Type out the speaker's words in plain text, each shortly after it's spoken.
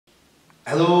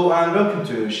Hello and welcome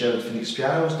to Sherwood Phoenix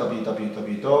Pianos.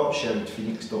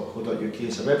 www.sherwoodphoenix.co.uk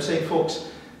is our website, folks.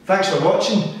 Thanks for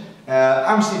watching.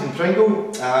 I'm Stephen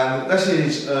Pringle and this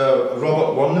is a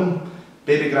Robert Wornum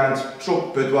Baby Grand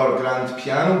Stroke Boudoir Grand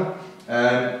piano.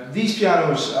 These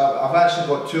pianos, I've actually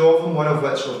got two of them, one of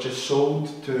which I've just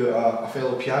sold to a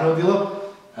fellow piano dealer.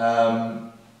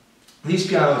 These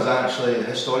pianos are actually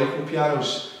historical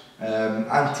pianos,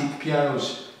 antique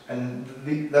pianos. And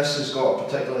this has got a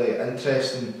particularly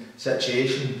interesting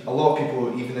situation. A lot of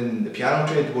people, even in the piano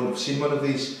trade, won't have seen one of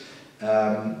these.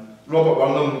 Robert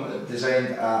Wornum designed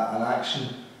an action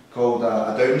called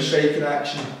a downstriking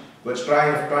action, which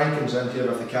Brian comes in here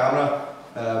with the camera.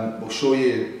 We'll show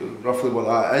you roughly what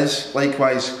that is.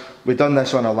 Likewise, we've done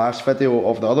this on our last video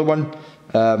of the other one.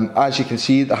 As you can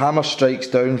see, the hammer strikes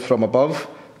down from above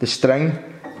the string.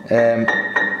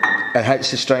 It hits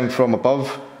the string from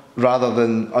above rather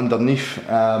than underneath.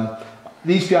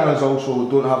 These pianos also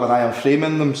don't have an iron frame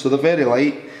in them, so they're very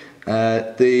light.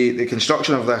 The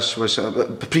construction of this was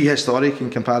prehistoric in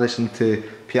comparison to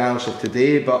pianos of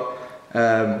today, but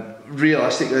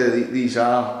realistically these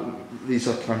are kind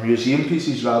of museum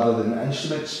pieces rather than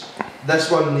instruments. This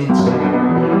one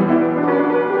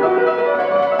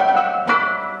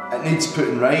needs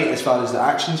putting right as far as the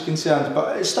action's concerned,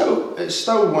 but it's still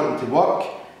wanting to work.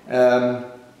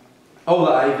 All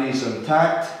the ivories are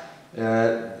intact.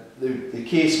 The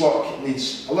casework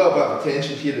needs a little bit of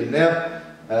attention here and there.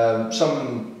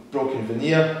 Some broken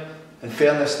veneer. In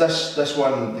fairness, this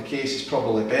one, the case is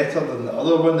probably better than the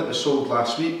other one that was sold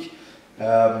last week.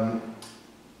 Again,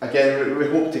 we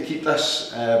hope to keep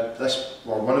this,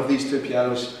 one of these two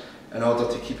pianos in order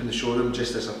to keep in the showroom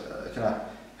just as a kind of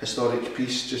historic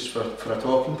piece, just for a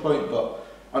talking point. But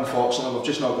unfortunately, we've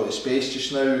just not got the space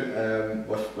just now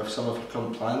with some of our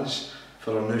current plans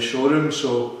for our new showroom.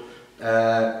 So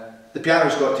the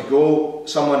piano's got to go.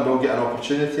 Someone will get an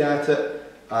opportunity at it,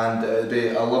 and it'll be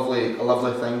a lovely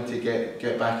thing to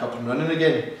get back up and running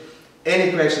again.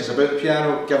 Any questions about the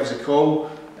piano, give us a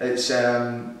call. It's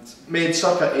made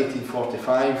circa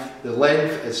 1845. The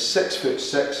length is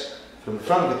 6'6" from the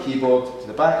front of the keyboard to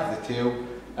the back of the tail,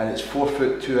 and it's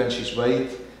 4'2"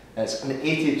 wide. It's an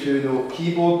 82 note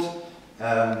keyboard.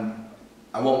 And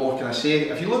what more can I say?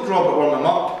 If you look Robert Wornum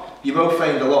up, you will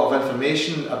find a lot of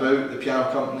information about the piano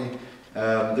company.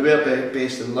 They were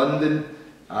based in London,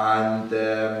 and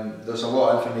there's a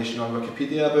lot of information on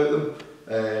Wikipedia about them,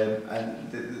 and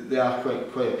they are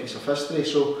quite a piece of history.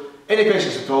 So any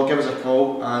questions at all, give us a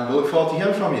call, and we look forward to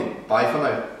hearing from you. Bye for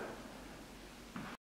now.